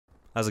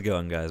How's it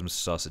going, guys? Mr.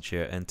 Sausage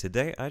here, and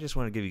today I just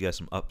want to give you guys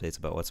some updates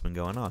about what's been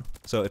going on.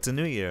 So it's a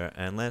new year,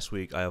 and last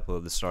week I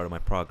uploaded the start of my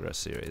progress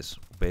series,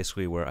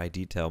 basically where I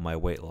detail my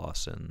weight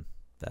loss and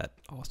that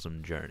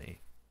awesome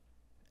journey,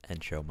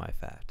 and show my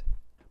fat.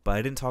 But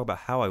I didn't talk about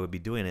how I would be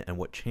doing it and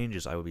what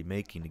changes I would be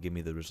making to give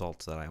me the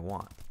results that I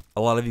want.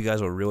 A lot of you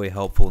guys were really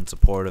helpful and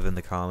supportive in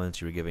the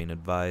comments. You were giving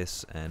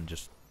advice, and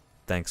just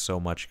thanks so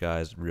much,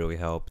 guys. It really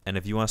helped. And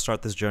if you want to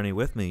start this journey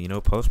with me,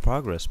 post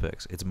progress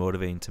pics. It's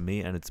motivating to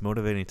me and it's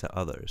motivating to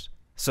others.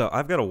 So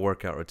I've got a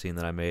workout routine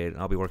that I made, and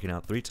I'll be working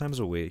out 3 times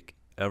a week,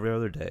 every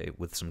other day,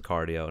 with some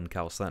cardio and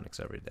calisthenics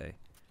every day.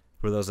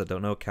 For those that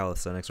don't know,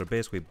 calisthenics are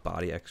basically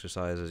body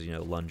exercises,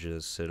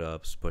 lunges,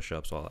 sit-ups,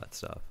 push-ups, all that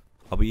stuff.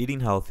 I'll be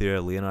eating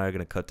healthier. Leah and I are going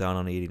to cut down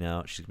on eating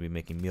out. She's going to be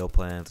making meal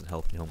plans and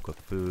healthy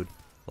home-cooked food.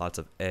 Lots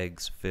of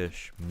eggs,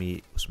 fish,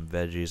 meat, with some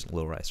veggies, and a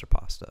little rice or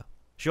pasta.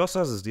 She also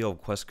has this deal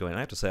with Quest going. I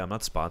have to say, I'm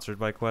not sponsored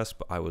by Quest,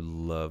 but I would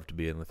love to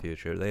be in the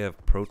future. They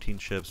have protein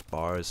chips,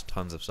 bars,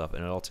 tons of stuff,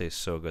 and it all tastes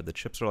so good. The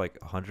chips are like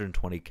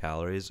 120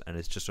 calories, and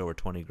it's just over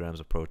 20 grams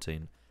of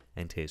protein,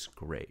 and tastes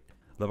great.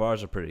 The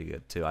bars are pretty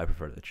good, too. I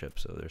prefer the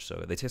chips, so they're so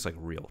good. They taste like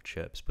real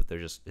chips, but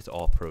it's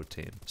all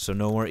protein. So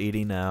no more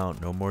eating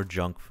out, no more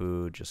junk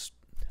food, just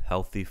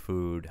healthy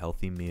food,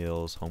 healthy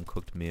meals,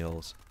 home-cooked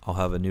meals. I'll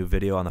have a new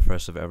video on the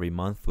first of every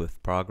month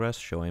with progress,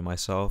 showing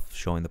myself,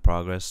 showing the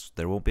progress.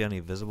 There won't be any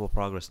visible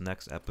progress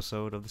next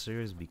episode of the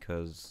series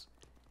because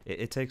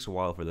it takes a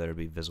while for there to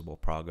be visible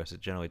progress.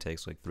 It generally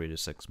takes like 3 to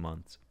 6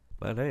 months.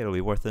 But hey, it'll be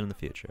worth it in the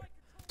future.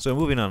 So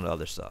moving on to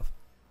other stuff.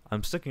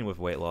 I'm sticking with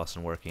weight loss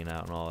and working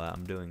out and all that.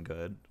 I'm doing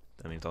good.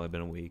 I mean, it's only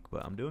been a week,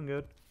 but I'm doing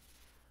good.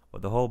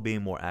 But the whole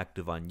being more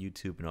active on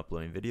YouTube and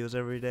uploading videos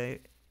every day,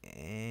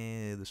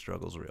 the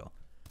struggle's real.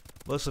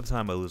 Most of the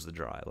time I lose the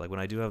drive. Like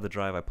when I do have the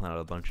drive, I plan out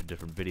a bunch of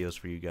different videos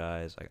for you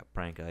guys. I got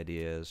prank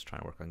ideas,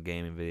 trying to work on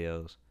gaming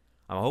videos.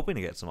 I'm hoping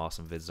to get some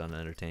awesome vids done to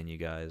entertain you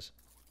guys.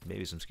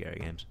 Maybe some scary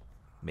games.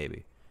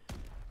 Maybe.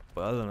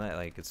 But other than that,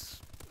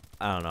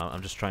 I don't know.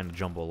 I'm just trying to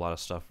jumble a lot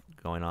of stuff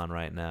going on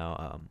right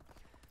now.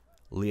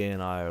 Leah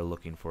and I are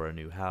looking for a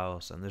new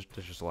house, and there's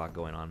just a lot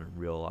going on in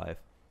real life.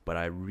 But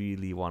I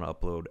really want to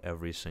upload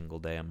every single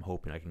day. I'm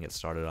hoping I can get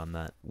started on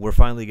that. We're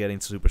finally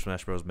getting Super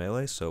Smash Bros.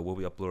 Melee, so we'll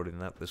be uploading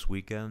that this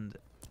weekend.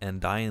 And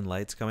Dying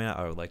Light's coming out.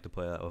 I would like to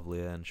play that with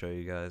Leah and show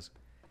you guys.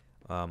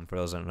 For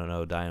those that don't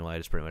know, Dying Light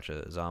is pretty much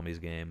a zombies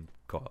game,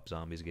 co-op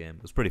zombies game.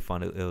 It was pretty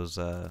fun.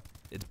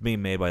 It's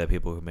being made by the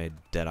people who made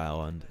Dead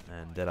Island,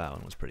 and Dead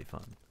Island was pretty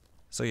fun.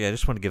 So yeah, I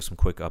just want to give some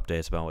quick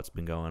updates about what's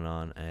been going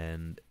on.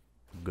 And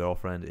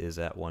girlfriend is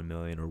at 1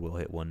 million, or will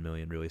hit 1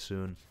 million really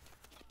soon.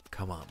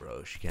 Come on,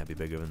 bro. She can't be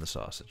bigger than the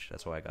sausage.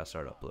 That's why I got to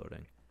start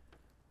uploading.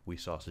 We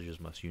sausages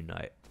must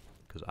unite,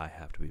 because I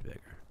have to be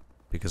bigger.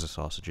 Because a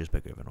sausage is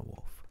bigger than a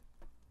wolf.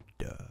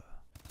 Duh.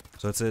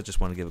 So that's it.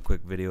 Just want to give a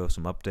quick video of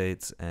some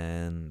updates,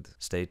 and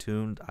stay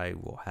tuned. I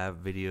will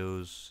have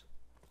videos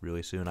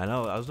really soon. I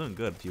know I was doing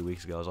good a few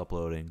weeks ago. I was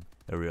uploading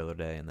every other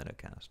day, and then it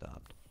kind of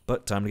stopped.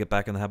 But time to get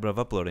back in the habit of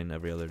uploading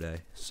every other day.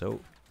 So,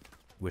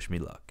 wish me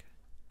luck.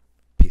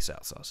 Peace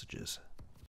out, sausages.